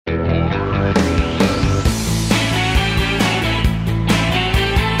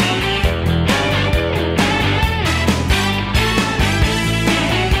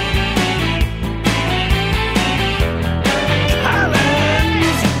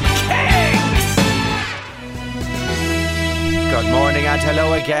And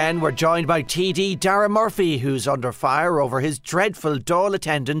hello again. We're joined by TD Dara Murphy, who's under fire over his dreadful Dáil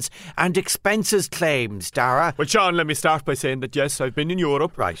attendance and expenses claims. Dara? Well, Sean, let me start by saying that yes, I've been in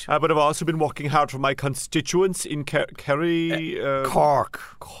Europe. Right. But I've also been working hard for my constituents in Kerry... Cork.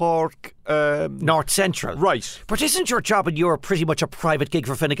 Cork. North Central. Right. But isn't your job in Europe pretty much a private gig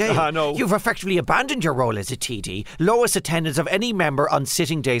for Fine Gael? No. You've effectively abandoned your role as a TD. Lowest attendance of any member on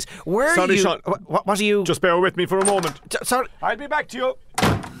sitting days. Where Sorry, are you... Sean. What are you... Just bear with me for a moment. Sorry. I'll be back to you.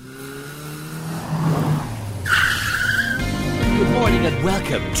 Good morning and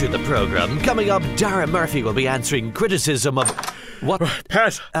welcome to the programme. Coming up, Dara Murphy will be answering criticism of... What?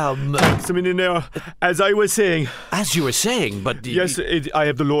 Pat, thanks a minute now. As I was saying... As you were saying, but... Yes, I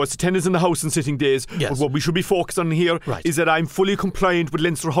have the lowest attendance in the house on sitting days. Yes. But what we should be focused on here is that I'm fully compliant with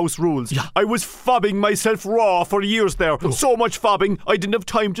Leinster House rules. Yeah. I was fobbing myself raw for years there. Oh. So much fobbing, I didn't have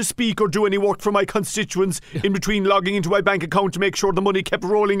time to speak or do any work for my constituents in between logging into my bank account to make sure the money kept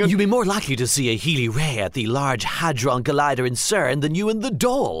rolling. You'd be more likely to see a Healy Ray at the Large Hadron Collider in CERN than you in the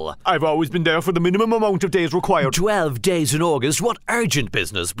Dáil. I've always been there for the minimum amount of days required. 12 days in August. What urgent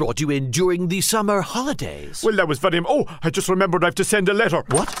business brought you in during the summer holidays? Well, that was very... Oh, I just remembered I have to send a letter.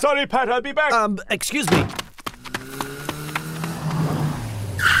 What? Sorry, Pat, I'll be back. Excuse me.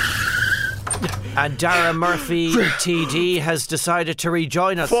 And Dara Murphy, TD, has decided to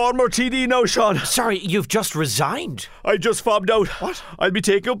rejoin us. Former TD now, Sean. Sorry, you've just resigned. I just fobbed out. What? I'll be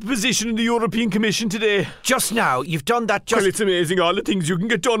taking up a position in the European Commission today. Just now. You've done that just... Well, it's amazing all the things you can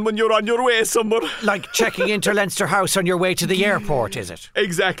get done when you're on your way somewhere. Like checking into Leinster House on your way to the airport, is it?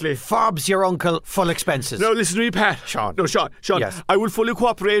 Exactly. Fob's your uncle, full expenses. Now listen to me, Pat. Sean. No, Sean. Yes. I will fully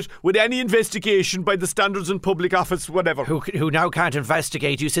cooperate with any investigation by the Standards and Public Office, whatever. Who now can't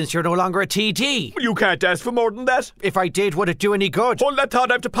investigate you since you're no longer a TD. You can't ask for more than that. If I did, would it do any good? Hold that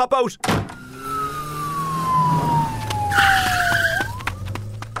thought, I have to pop out.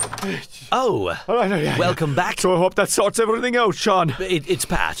 Oh, All right, yeah. welcome back. So I hope that sorts everything out, Sean. It's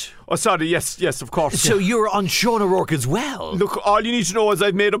Pat. Oh, sorry, yes, of course. So you're on Sean O'Rourke as well? Look, all you need to know is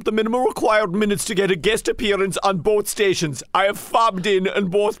I've made up the minimum required minutes to get a guest appearance on both stations. I have fobbed in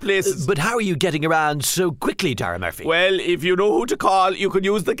both places. But how are you getting around so quickly, Dara Murphy? Well, if you know who to call, you can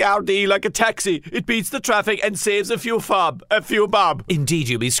use the Gardaí like a taxi. It beats the traffic and saves a few bob. Indeed,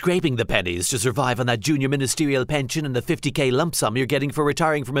 you'll be scraping the pennies to survive on that junior ministerial pension and the 50k lump sum you're getting for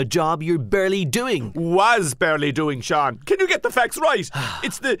retiring from a job you're barely doing. Was barely doing, Sean. Can you get the facts right?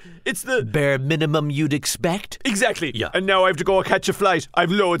 It's the... Bare minimum you'd expect? Exactly. Yeah. And now I have to go catch a flight. I've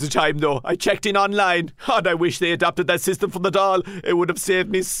loads of time, though. I checked in online. God, I wish they adopted that system from the Dáil. It would have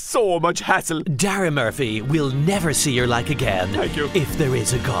saved me so much hassle. Dara Murphy will never see your like again. Thank you. If there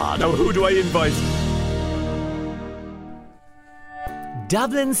is a God. Now, who do I invite?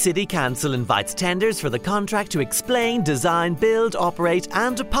 Dublin City Council invites tenders for the contract to explain, design, build, operate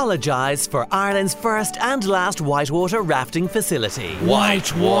and apologise for Ireland's first and last whitewater rafting facility.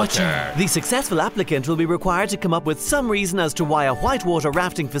 Whitewater. The successful applicant will be required to come up with some reason as to why a whitewater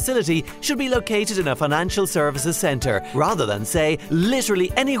rafting facility should be located in a financial services centre, rather than, say, literally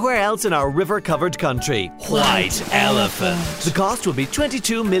anywhere else in our river-covered country. White elephant. The cost will be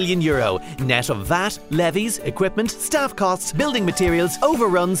 €22 million, net of VAT, levies, equipment, staff costs, building materials,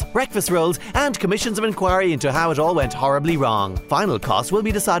 overruns, breakfast rolls and commissions of inquiry into how it all went horribly wrong. Final costs will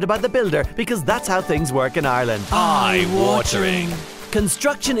be decided by the builder because that's how things work in Ireland. Eye-watering.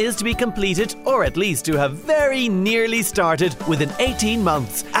 Construction is to be completed, or at least to have very nearly started, within 18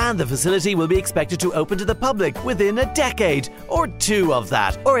 months, and the facility will be expected to open to the public within a decade, or two of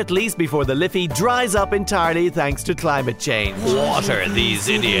that, or at least before the Liffey dries up entirely thanks to climate change. What are these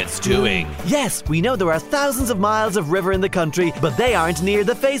idiots doing? Yes, we know there are thousands of miles of river in the country, but they aren't near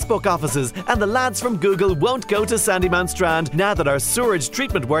the Facebook offices, and the lads from Google won't go to Sandymount Strand now that our sewage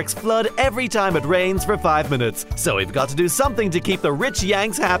treatment works flood every time it rains for 5 minutes. So we've got to do something to keep the rich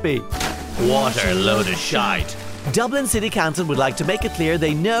Yanks happy. What a load of shite. Dublin City Council would like to make it clear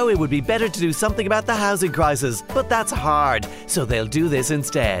they know it would be better to do something about the housing crisis, but that's hard, so they'll do this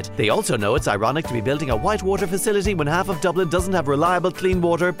instead. They also know it's ironic to be building a whitewater facility when half of Dublin doesn't have reliable clean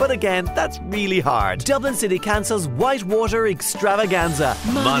water, but again, that's really hard. Dublin City Council's whitewater extravaganza.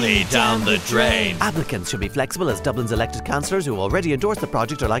 Money down the drain. Applicants should be flexible, as Dublin's elected councillors who already endorsed the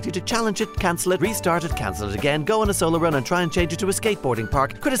project are likely to challenge it, cancel it, restart it, cancel it again, go on a solo run and try and change it to a skateboarding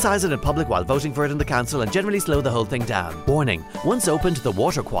park, criticise it in public while voting for it in the council, and generally slow the whole thing down. Warning: once opened, the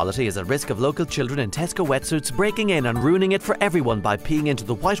water quality is at risk of local children in Tesco wetsuits breaking in and ruining it for everyone by peeing into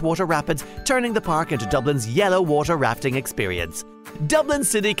the whitewater rapids, turning the park into Dublin's yellow water rafting experience. Dublin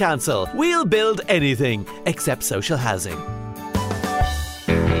City Council. We'll build anything except social housing.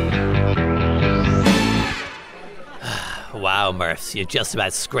 Wow, Murphs, you just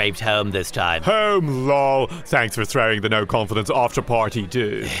about scraped home this time. Home, lol. Thanks for throwing the no confidence after party,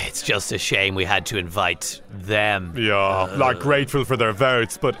 dude. It's just a shame we had to invite them. Yeah, like grateful for their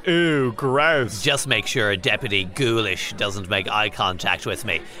votes, but ooh, gross. Just make sure Deputy Ghoulish doesn't make eye contact with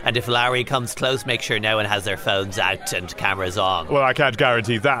me. And if Larry comes close, make sure no one has their phones out and cameras on. Well, I can't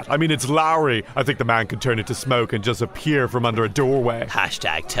guarantee that. I mean, it's Lowry. I think the man could turn into smoke and just appear from under a doorway.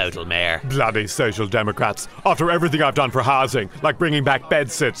 Hashtag total mayor. Bloody social democrats. After everything I've done for housing, like bringing back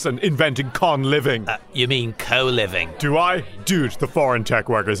bedsits and inventing con living. You mean co-living? Do I? Dude, the foreign tech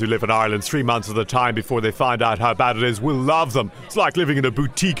workers who live in Ireland 3 months at a time before they find out how bad it is will love them. It's like living in a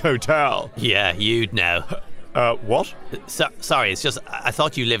boutique hotel. Yeah, you'd know. What? Sorry, it's just, I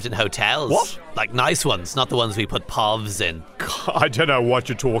thought you lived in hotels. What? Like nice ones, not the ones we put povs in. I don't know what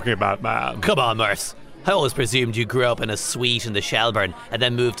you're talking about, man. Come on, Murphs. I always presumed you grew up in a suite in the Shelbourne and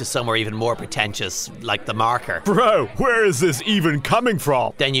then moved to somewhere even more pretentious, like the Marker. Bro, where is this even coming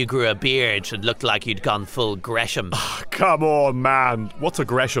from? Then you grew a beard and looked like you'd gone full Gresham. Come on, man. What's a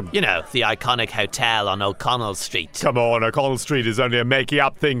Gresham? You know, the iconic hotel on O'Connell Street. Come on, O'Connell Street is only a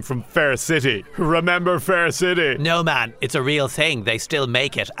make-up thing from Fair City. Remember Fair City? No, man, it's a real thing. They still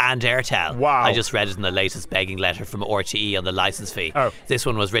make it, and Airtel. Wow. I just read it in the latest begging letter from RTE on the licence fee. Oh. This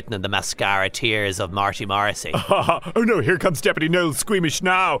one was written in the mascara tears of Marty Morrissey. Oh no, here comes Deputy Noel Squeamish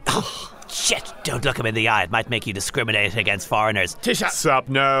now. Shit, don't look him in the eye. It might make you discriminate against foreigners. Tisha. Sup,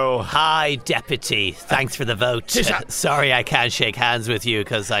 Noel? Hi, Deputy. Thanks for the vote. Tisha. Sorry I can't shake hands with you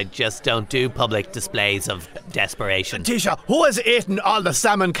because I just don't do public displays of desperation. Tisha, who has eaten all the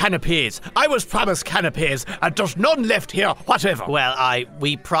salmon canapes? I was promised canapes, and there's none left here, whatever. Well,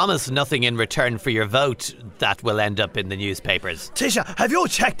 we promise nothing in return for your vote that will end up in the newspapers. Tisha, have you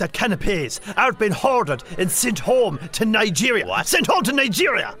checked that canapes aren't being hoarded and sent home to Nigeria? What? Sent home to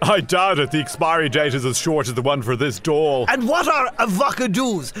Nigeria! I doubt it. The expiry date is as short as the one for this doll. And what are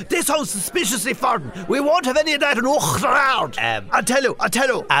avocados? They sound suspiciously foreign. We won't have any of that in Uchterard. I'll tell you.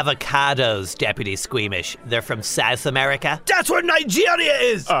 Avocados, Deputy Squeamish. They're from South America. That's where Nigeria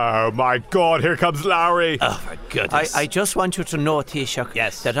is! Oh my god, here comes Lowry. Oh, for goodness. I just want you to know, Taoiseach,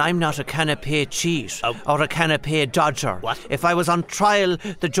 Yes. that I'm not a canapé cheat or a canapé dodger. What? If I was on trial,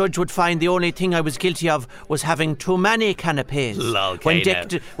 the judge would find the only thing I was guilty of was having too many canapés. Lol, when,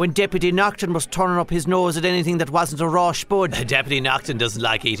 Kano. when Deputy Naughton was turning up his nose at anything that wasn't a raw spud. Deputy Naughton doesn't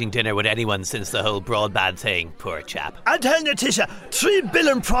like eating dinner with anyone since the whole broadband thing. Poor chap. I'm telling you, Tisha, 3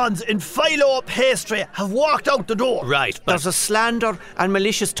 billion prawns in phyllo pastry have walked out the door. Right, but There's a slander and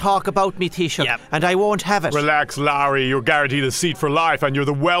malicious talk about me, Taoiseach, Yep. and I won't have it. Relax, Lowry. You're guaranteed a seat for life, and you're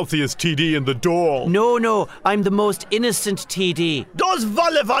the wealthiest TD in the doll. No, I'm the most innocent TD. Those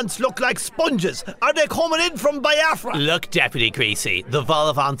vol-au-vents look like sponges. Are they coming in from Biafra? look, Deputy Greasy, the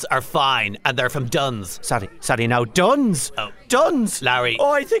vol-au-vents are fine and they're from Dunn's. Sorry now, Duns. Oh. Duns. Larry.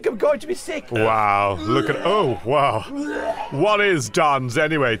 Oh, I think I'm going to be sick. Wow, look at... Oh, wow. What is Don's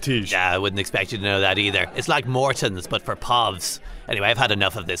anyway, Tish? Yeah, I wouldn't expect you to know that either. It's like Morton's, but for povs. Anyway, I've had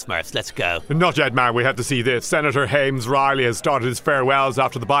enough of this, Murphs. Let's go. Not yet, man. We have to see this. Senator Hames Riley has started his farewells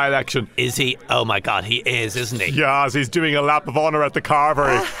after the by-election. Is he? Oh my God, he is, isn't he? Yes, he's doing a lap of honour at the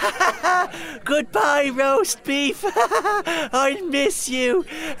Carvery. Goodbye, roast beef. I'll miss you.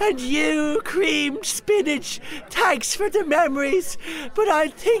 And you, creamed spinach. Thanks for the memories. But I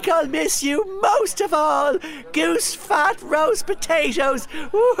think I'll miss you most of all. Goose fat roast potatoes.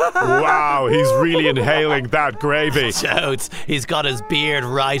 Wow, he's really inhaling that gravy. Toads, he's got his beard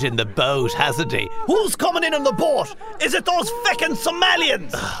right in the boat, hasn't he? Who's coming in on the boat? Is it those feckin'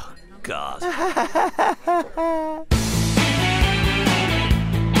 Somalians? God.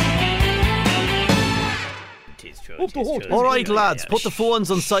 All right, lads, put the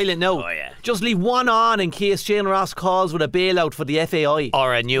phones on silent now. Oh, yeah. Just leave one on in case Shane Ross calls with a bailout for the FAI.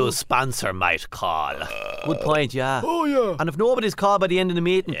 Or a new sponsor might call. Good point, yeah. Oh, yeah. And if nobody's called by the end of the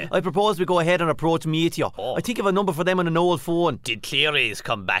meeting, I propose we go ahead and approach Meteor. I think of a number for them on an old phone. Did Cleary's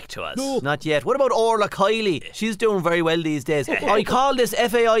come back to us? Not yet. What about Orla Kiley? She's doing very well these days. I call this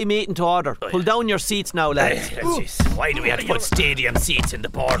FAI meeting to order. Pull down your seats now, lads. Why do we have to put stadium seats in the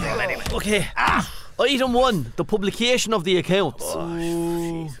boardroom anyway? Okay. Item 1, the publication of the accounts.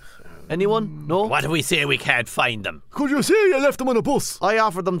 Anyone? No? What do we say we can't find them? Could you say you left them on a bus? I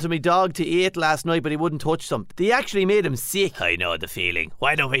offered them to my dog to eat last night, but he wouldn't touch them. They actually made him sick. I know the feeling.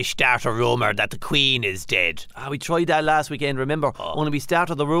 Why don't we start a rumour that the Queen is dead? We tried that last weekend, remember? Only we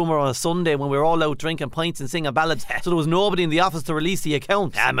started the rumour on a Sunday when we were all out drinking pints and singing ballads, so there was nobody in the office to release the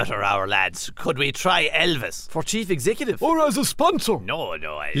accounts. Amateur hour, lads. Could we try Elvis? For chief executive. Or as a sponsor? No.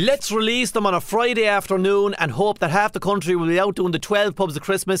 Let's release them on a Friday afternoon and hope that half the country will be out doing the 12 pubs of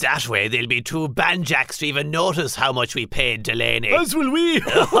Christmas. That way Anyway, there'll be 2 banjacks to even notice how much we paid Delaney. As will we.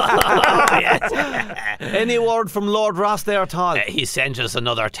 Any word from Lord Ross there at all? He sent us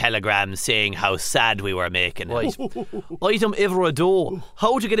another telegram saying how sad we were making him. Right. Item Ivra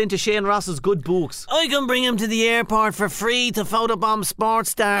how to get into Shane Ross's good books. I can bring him to the airport for free to photobomb sports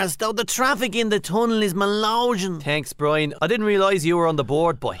stars, though the traffic in the tunnel is malodging. Thanks, Brian. I didn't realise you were on the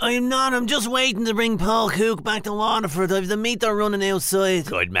board, boy. I'm not. I'm just waiting to bring Paul Cook back to Waterford. I've the meter running outside.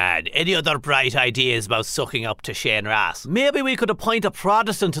 Good man. Any other bright ideas about sucking up to Shane Ross? Maybe we could appoint a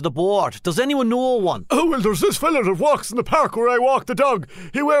Protestant to the board. Does anyone know one? Oh, well, there's this fella that walks in the park where I walk the dog.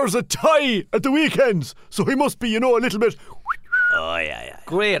 He wears a tie at the weekends, so he must be, a little bit... Oh, yeah.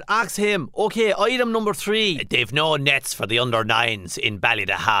 Great, ask him. Okay, item number 3. They've no nets for the under-9s in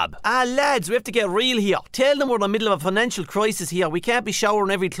Ballydahab. Lads, we have to get real here. Tell them we're in the middle of a financial crisis here. We can't be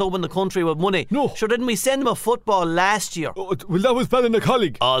showering every club in the country with money. No. Sure, didn't we send them a football last year? Oh, well, that was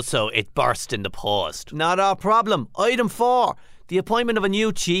Ballynacollig. Also, it burst in the post. Not our problem. Item 4. The appointment of a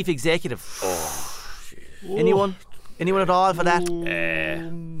new chief executive. Anyone? Anyone at all for that?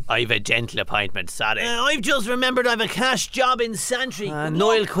 I've a gentle appointment, sorry. I've just remembered I've a cash job in Santry.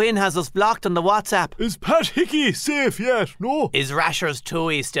 Noel Quinn has us blocked on the WhatsApp. Is Pat Hickey safe yet? No. Is Rashers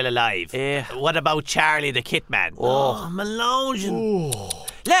Toohey still alive? What about Charlie the Kitman? Malodging.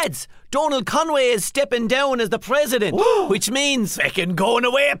 Lads, Donald Conway is stepping down as the president, which means Fucking going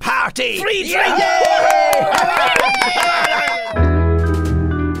away party! 3-3!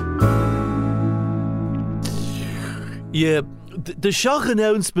 Yeah, the shock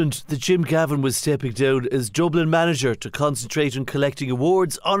announcement that Jim Gavin was stepping down as Dublin manager to concentrate on collecting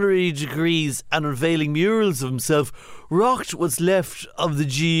awards, honorary degrees and unveiling murals of himself rocked what's left of the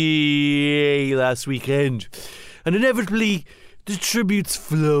GAA last weekend. And inevitably, the tributes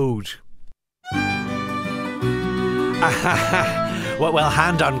flowed. Well,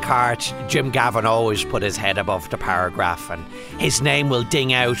 hand on heart, Jim Gavin always put his head above the paragraph, and his name will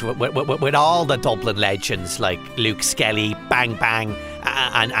ding out with all the Dublin legends like Luke Skelly, Bang Bang,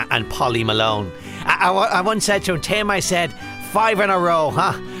 and Polly Malone. I once said to him, Tim, I said, 5 in a row,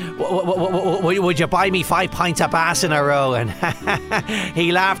 huh? Would you buy me 5 pints of Bass in a row? And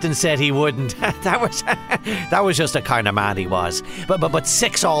he laughed and said he wouldn't. That was just the kind of man he was. But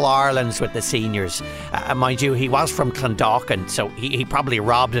 6 All-Irelands with the seniors. Mind you, he was from Clondalkin, so he probably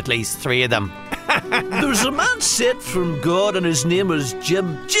robbed at least 3 of them. There's a man sent from God and his name was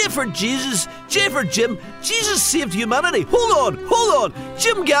Jim. J for Jesus, J for Jim. Jesus saved humanity. Hold on.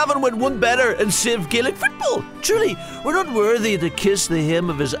 Jim Gavin went one better and saved Gaelic football. Truly, we're not worthy to kiss the hem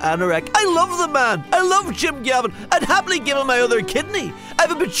of his anorak. I love the man. I love Jim Gavin. I'd happily give him my other kidney. I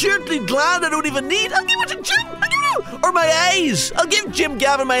have a paternity gland I don't even need. I'll give it to Jim. Or my eyes. I'll give Jim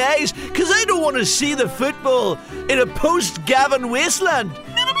Gavin my eyes because I don't want to see the football in a post-Gavin wasteland.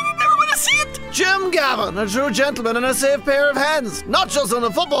 Never want to see it. Jim Gavin, a true gentleman and a safe pair of hands. Not just on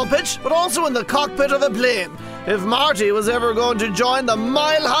a football pitch, but also in the cockpit of a plane. If Marty was ever going to join the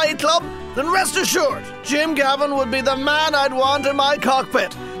Mile High Club, then rest assured, Jim Gavin would be the man I'd want in my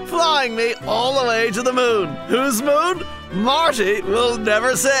cockpit, flying me all the way to the moon. Whose moon? Marty will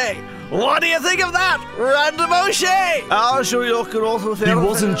never say. What do you think of that, Random O'Shea? Oh, sure, you look also fair. He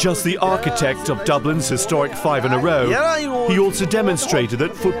wasn't just the architect of Dublin's historic 5 in a row. He also demonstrated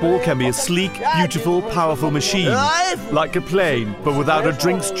that football can be a sleek, beautiful, powerful machine. Like a plane, but without a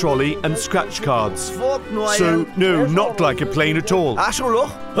drinks trolley and scratch cards. So, no, not like a plane at all. Ah, sure,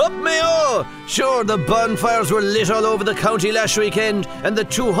 look. Up Mayo! Sure, the bonfires were lit all over the county last weekend, and the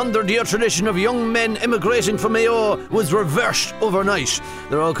 200-year tradition of young men immigrating from Mayo was reversed overnight.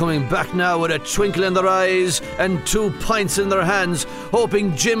 They're all coming back now with a twinkle in their eyes and 2 pints in their hands,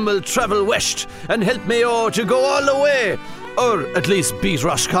 hoping Jim will travel west and help Mayo to go all the way. Or at least beat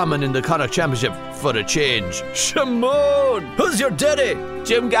Roscommon in the Connacht Championship for a change. Shimon! Who's your daddy?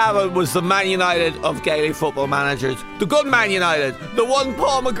 Jim Gavin was the Man United of Gaelic football managers. The good Man United. The one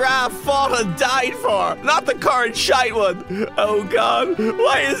Paul McGrath fought and died for. Not the current shite one. Oh God,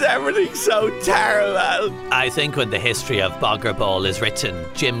 why is everything so terrible? I think when the history of Bogger Bowl is written,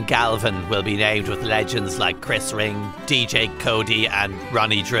 Jim Galvin will be named with legends like Chris Ring, DJ Cody and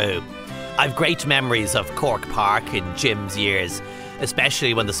Ronnie Drew. I've great memories of Cork Park in Jim's years,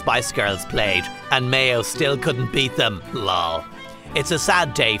 especially when the Spice Girls played and Mayo still couldn't beat them. Lol. It's a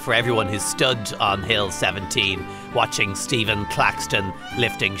sad day for everyone who stood on Hill 17 watching Stephen Claxton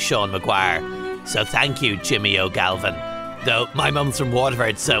lifting Sean Maguire. So thank you, Jimmy O'Galvin. Though my mum's from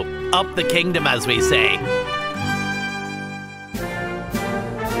Waterford, so up the kingdom, as we say.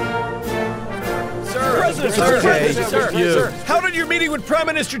 Sir, Sir, how did your meeting with Prime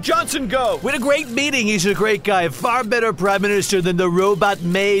Minister Johnson go? We had a great meeting. He's a great guy. Far better Prime Minister than the robot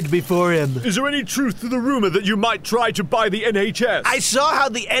maid before him. Is there any truth to the rumor that you might try to buy the NHS? I saw how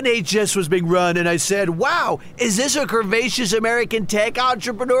the NHS was being run and I said, wow, is this a curvaceous American tech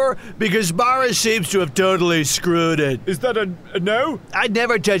entrepreneur? Because Boris seems to have totally screwed it. Is that a no? I'd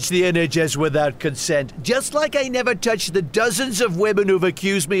never touch the NHS without consent. Just like I never touched the dozens of women who've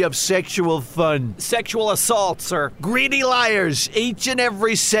accused me of sexual fun. Sexual assault, sir. Greedy liars, each and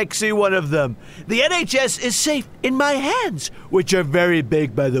every sexy one of them. The NHS is safe in my hands, which are very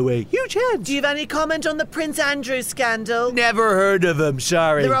big, by the way. Huge hands. Do you have any comment on the Prince Andrew scandal? Never heard of him,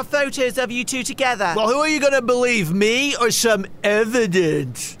 sorry. There are photos of you two together. Well, who are you going to believe, me or some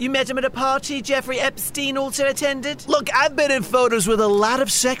evidence? You met him at a party Jeffrey Epstein also attended? Look, I've been in photos with a lot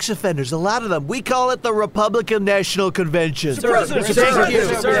of sex offenders, a lot of them. We call it the Republican National Convention. Thank you.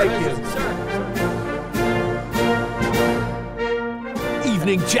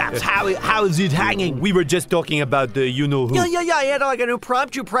 Evening, chaps. How is it hanging? We were just talking about the you-know-who. Yeah. I had like an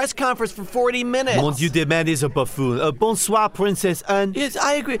impromptu press conference for 40 minutes. Mon Dieu, the man is a buffoon. Bonsoir, Princess Anne. Yes,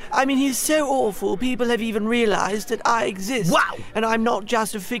 I agree. I mean, he's so awful, people have even realized that I exist. Wow! And I'm not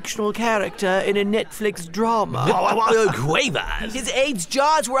just a fictional character in a Netflix drama. Quavers. His AIDS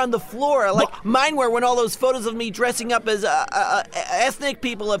jaws were on the floor, like mine were when all those photos of me dressing up as ethnic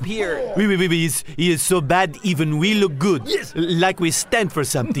people appeared. Oui, he is so bad, even we look good. Yes. Like we stand for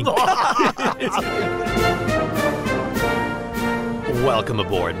something. Welcome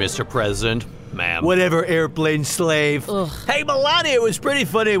aboard, Mr. President. Ma'am. Whatever, airplane slave. Ugh. Hey, Melania, it was pretty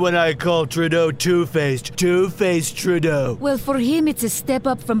funny when I called Trudeau two-faced. Two-faced Trudeau. Well, for him, it's a step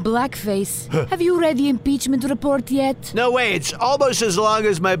up from blackface. Have you read the impeachment report yet? No way, it's almost as long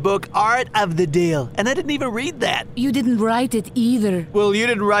as my book, Art of the Deal. And I didn't even read that. You didn't write it either. Well, you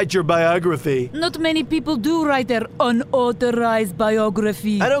didn't write your biography. Not many people do write their unauthorized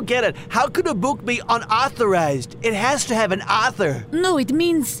biography. I don't get it. How could a book be unauthorized? It has to have an author. No, it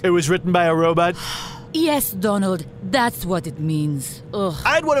means... It was written by a robot? Yes, Donald, that's what it means. Ugh.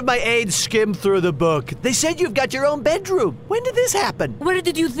 I had one of my aides skim through the book. They said you've got your own bedroom. When did this happen? Where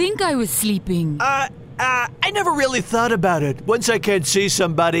did you think I was sleeping? I never really thought about it. Once I can't see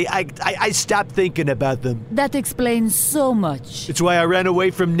somebody, I stop thinking about them. That explains so much. It's why I ran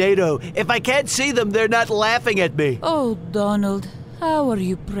away from NATO. If I can't see them, they're not laughing at me. Oh, Donald, how are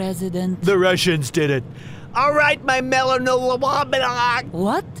you president? The Russians did it. All right, my melanoma.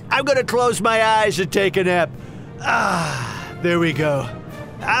 What? I'm gonna close my eyes and take a nap. There we go.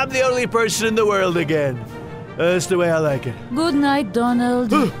 I'm the only person in the world again. That's the way I like it. Good night,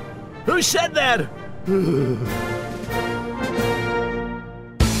 Donald. Who said that?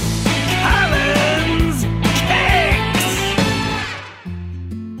 Alan's Cakes!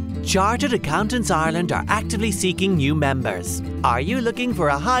 Chartered Accountants Ireland are actively seeking new members. Are you looking for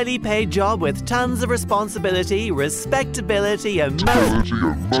a highly paid job with tons of responsibility, respectability, and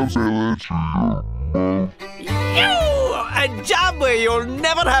A job where you'll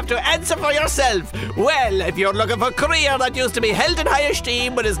never have to answer for yourself. Well, if you're looking for a career that used to be held in high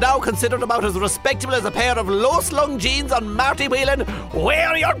esteem but is now considered about as respectable as a pair of low-slung jeans on Marty Whelan,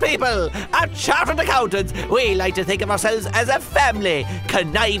 we're your people. At Chartered Accountants, we like to think of ourselves as a family.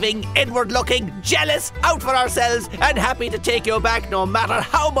 Conniving, inward-looking, jealous, out for ourselves, and happy to take you back no matter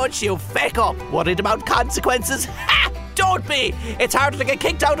how much you feck up. Worried about consequences? Ha! Don't be! It's harder to get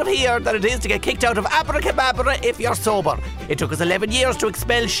kicked out of here than it is to get kicked out of Abracadabra if you're sober. It took us 11 years to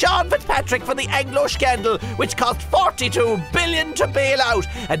expel Sean Fitzpatrick for the Anglo scandal, which cost 42 billion to bail out,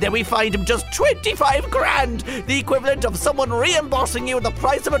 and then we fined him just 25 grand, the equivalent of someone reimbursing you the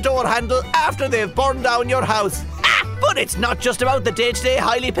price of a door handle after they've burned down your house. But it's not just about the day-to-day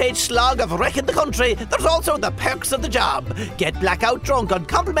highly paid slog of wrecking the country. There's also the perks of the job. Get blackout drunk on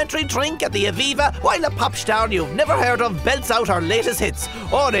complimentary drink at the Aviva while a pop star you've never heard of belts out our latest hits.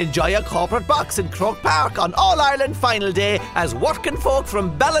 Or enjoy a corporate box in Croke Park on All-Ireland Final Day as working folk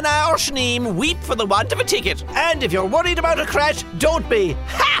from Ballina or Shneem weep for the want of a ticket. And if you're worried about a crash, don't be.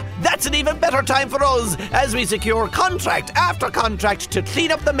 Ha! That's an even better time for us as we secure contract after contract to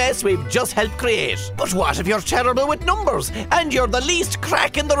clean up the mess we've just helped create. But what if you're terrible with numbers and you're the least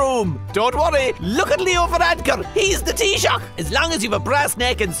crack in the room? Don't worry, look at Leo Varadkar, he's the Taoiseach. As long as you've a brass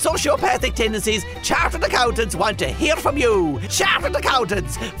neck and sociopathic tendencies, Chartered Accountants want to hear from you. Chartered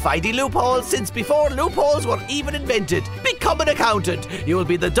Accountants, finding loopholes since before loopholes were even invented. Become an accountant. You will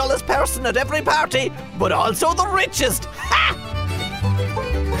be the dullest person at every party, but also the richest. Ha!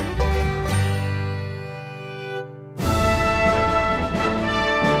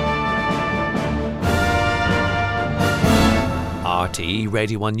 RTE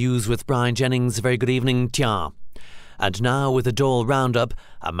Radio 1 News with Brian Jennings. Very good evening, Tia. And now with a Dole roundup,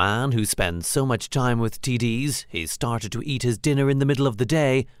 a man who spends so much time with TDs, he's started to eat his dinner in the middle of the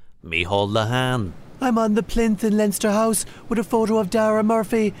day, Micheál Lehane. I'm on the plinth in Leinster House with a photo of Dara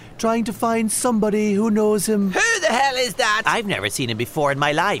Murphy, trying to find somebody who knows him. Who the hell is that? I've never seen him before in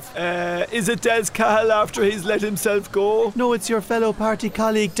my life. Is it Des Cahill after he's let himself go? No, it's your fellow party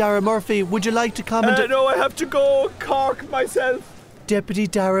colleague Dara Murphy. Would you like to comment? No, I have to go. Cork myself. Deputy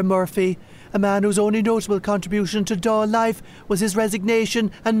Dara Murphy, a man whose only notable contribution to Dáil life was his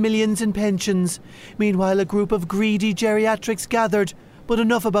resignation and millions in pensions. Meanwhile, a group of greedy geriatrics gathered. But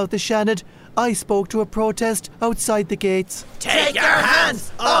enough about the Shannon. I spoke to a protest outside the gates. Take your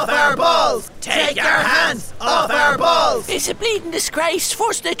hands off our balls! Take your hands off our balls! It's a bleeding disgrace.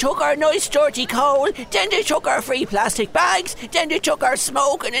 First they took our nice dirty coal, then they took our free plastic bags, then they took our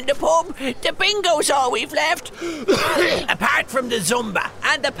smoking in the pub. The bingo's all we've left. Apart from the Zumba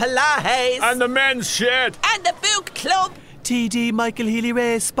and the Pilates And the men's shed. and the book club. TD Michael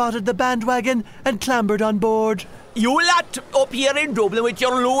Healy-Rae spotted the bandwagon and clambered on board. You lot up here in Dublin with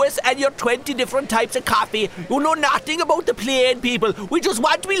your Lewis and your 20 different types of coffee, you know nothing about the plain people. We just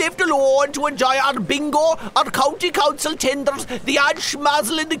want to be left alone to enjoy our bingo, our county council tenders, the odd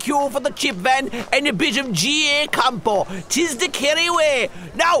schmozzle in the queue for the chip van, and a bit of GA compo. 'Tis the Kerry way.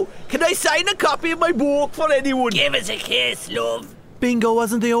 Now, can I sign a copy of my book for anyone? Give us a kiss, love. Bingo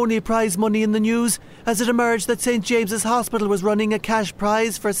wasn't the only prize money in the news, as it emerged that St James's Hospital was running a cash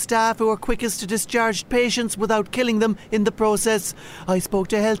prize for staff who were quickest to discharge patients without killing them in the process. I spoke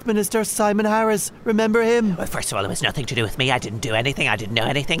to Health Minister Simon Harris. Remember him? Well, first of all, it was nothing to do with me. I didn't do anything. I didn't know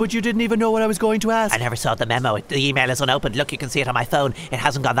anything. But you didn't even know what I was going to ask. I never saw the memo. The email is unopened. Look, you can see it on my phone. It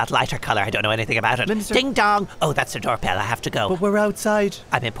hasn't got that lighter colour. I don't know anything about it. Minister- Ding dong. Oh, that's the doorbell. I have to go. But we're outside.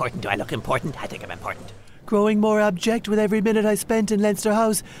 I'm important. Do I look important? I think I'm important. Growing more abject with every minute I spent in Leinster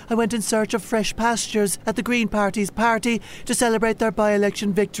House, I went in search of fresh pastures at the Green Party's party to celebrate their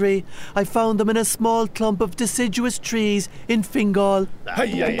by-election victory. I found them in a small clump of deciduous trees in Fingal. I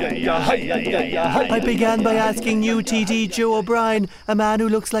began by asking new TD Joe O'Brien, a man who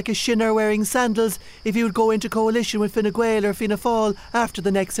looks like a shinner wearing sandals, if he would go into coalition with Fine Gael or Fianna Fáil after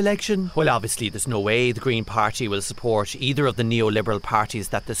the next election. Well, obviously, there's no way the Green Party will support either of the neoliberal parties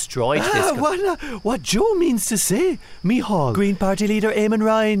that destroyed this. What Joe means to say, Micheál, Green Party leader Eamon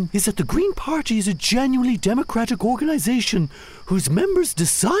Ryan, is that the Green Party is a genuinely democratic organisation whose members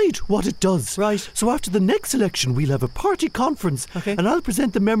decide what it does. Right. So after the next election, we'll have a party conference, and I'll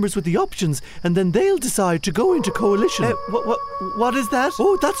present the members with the options, and then they'll decide to go into coalition. What is that?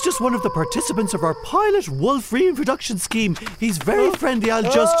 Oh, that's just one of the participants of our pilot wolf reintroduction scheme. He's very friendly. I'll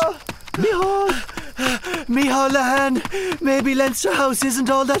just... Micheál Lehane, maybe Leinster House isn't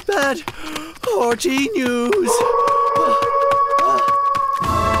all that bad. RTE News.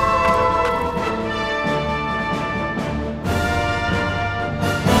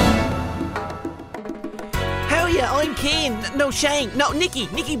 I'm Kane. No, Shane. No,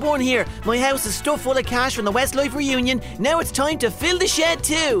 Nicky Bourne here. My house is stuffed full of cash from the Westlife reunion. Now it's time to fill the shed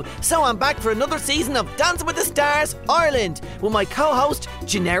too. So I'm back for another season of Dancing with the Stars Ireland with my co-host,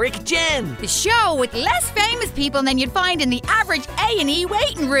 Generic Jen. The show with less famous people than you'd find in the average A&E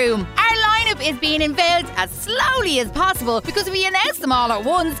waiting room. Our lineup is being unveiled as slowly as possible because if we announce them all at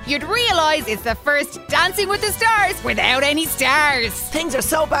once, you'd realise it's the first Dancing with the Stars without any stars. Things are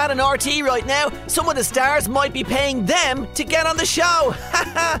so bad in RT right now, some of the stars might be paying them to get on the show.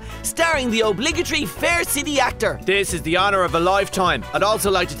 Starring the obligatory Fair City actor. This is the honour of a lifetime. I'd also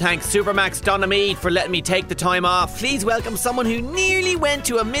like to thank Supermax Donna Mead for letting me take the time off. Please welcome someone who nearly went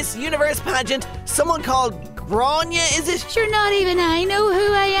to a Miss Universe pageant, someone called Grania, is it? Sure, not even I know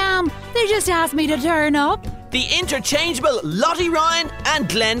who I am. They just asked me to turn up. The interchangeable Lottie Ryan and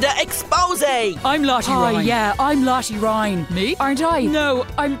Glenda Expose. I'm Lottie Ryan. Oh, yeah, I'm Lottie Ryan. Me? Aren't I? No,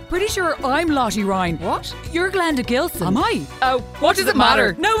 I'm pretty sure I'm Lottie Ryan. What? You're Glenda Gilson. Am I? Oh, what does it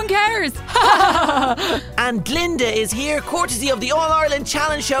matter? No one cares. And Glinda is here courtesy of the All-Ireland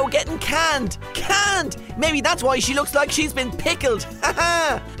Challenge Show getting canned. Canned! Maybe that's why she looks like she's been pickled.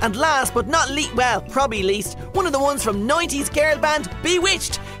 And last but not least, well, probably least, one of the ones from 90s girl band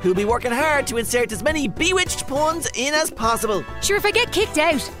Bewitched, who'll be working hard to insert as many Bewitched puns in as possible. Sure, if I get kicked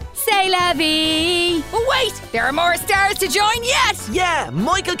out, say la vie. Oh wait, there are more stars to join yet. Yeah,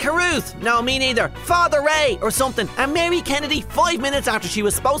 Michael Carruth. No, me neither. Father Ray or something. And Mary Kennedy 5 minutes after she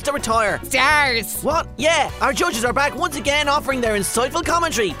was supposed to retire. Stars. What? Yeah, our judges are back once again offering their insightful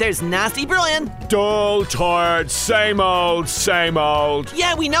commentary. There's Nasty Brian. Dull, tired, same old, same old.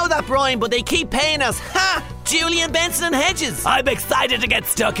 Yeah, we know that, Brian, but they keep paying us. Ha! Julian, Benson and Hedges. I'm excited to get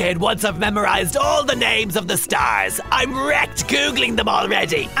stuck in once I've memorised all the names of the stars. I'm wrecked Googling them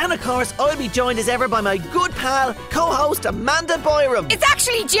already. And of course, I'll be joined as ever by my good pal, co-host Amanda Byram. It's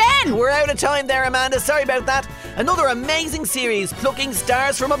actually Jen! We're out of time there, Amanda. Sorry about that. Another amazing series plucking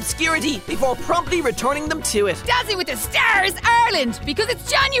stars from obscurity before promptly returning them to it. Dancing with the Stars Ireland, because it's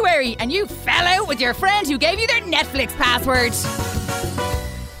January and you fell out with your friend who gave you their Netflix password.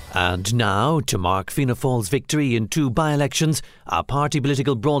 And now, to mark Fianna Fáil's victory in 2 by-elections, a party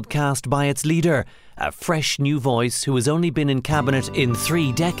political broadcast by its leader, a fresh new voice who has only been in cabinet in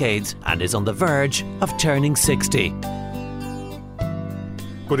 3 decades and is on the verge of turning 60.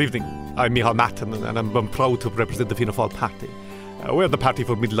 Good evening. I'm Micheál Martin and I'm proud to represent the Fianna Fáil party. We're the party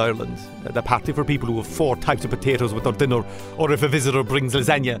for Middle Ireland, the party for people who have 4 types of potatoes with their dinner, or if a visitor brings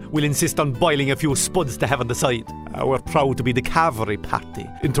lasagna, we'll insist on boiling a few spuds to have on the side. We're proud to be the cavalry party,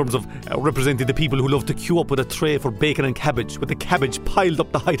 in terms of representing the people who love to queue up with a tray for bacon and cabbage, with the cabbage piled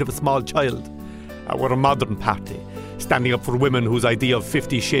up the height of a small child. We're a modern party, standing up for women whose idea of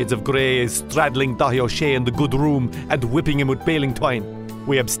 50 Shades of Grey is straddling Daithí O'Shea in the good room and whipping him with baling twine.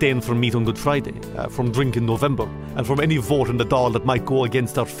 We abstain from meat on Good Friday, from drink in November, and from any vote in the Dáil that might go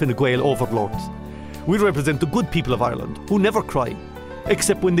against our Fine Gael overlords. We represent the good people of Ireland, who never cry,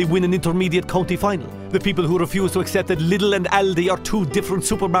 except when they win an intermediate county final. The people who refuse to accept that Lidl and Aldi are 2 different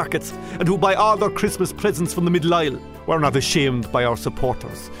supermarkets, and who buy all their Christmas presents from the Middle Aisle. We're not ashamed by our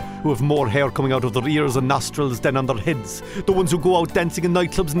supporters, who have more hair coming out of their ears and nostrils than on their heads. The ones who go out dancing in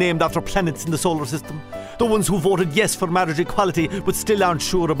nightclubs named after planets in the solar system. The ones who voted yes for marriage equality but still aren't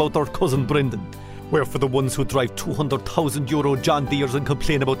sure about their cousin Brendan. We're for the ones who drive €200,000 John Deeres and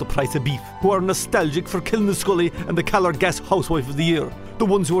complain about the price of beef, who are nostalgic for Kilnascully and the Callar-Gas Housewife of the Year. The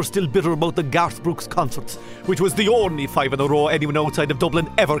ones who are still bitter about the Garth Brooks concerts, which was the only 5 in a row anyone outside of Dublin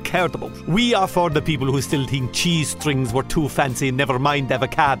ever cared about. We are for the people who still think cheese strings were too fancy, never mind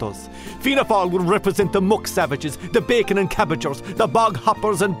avocados. Fianna Fáil will represent the muck savages, the bacon and cabbagers, the bog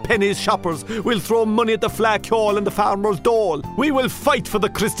hoppers and pennies shoppers. We'll throw money at the Flackhall and the farmer's dole. We will fight for the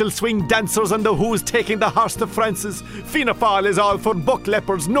crystal swing dancers and the who's taking the horse to Francis. Fianna Fáil is all for buck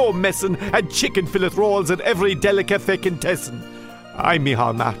leopards, no messing, and chicken fillet rolls at every delicatessen. I'm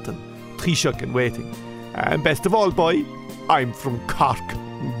Micheál Martin, Taoiseach in waiting. And best of all, boy, I'm from Cork,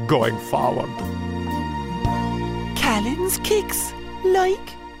 going forward. Callan's Kicks, like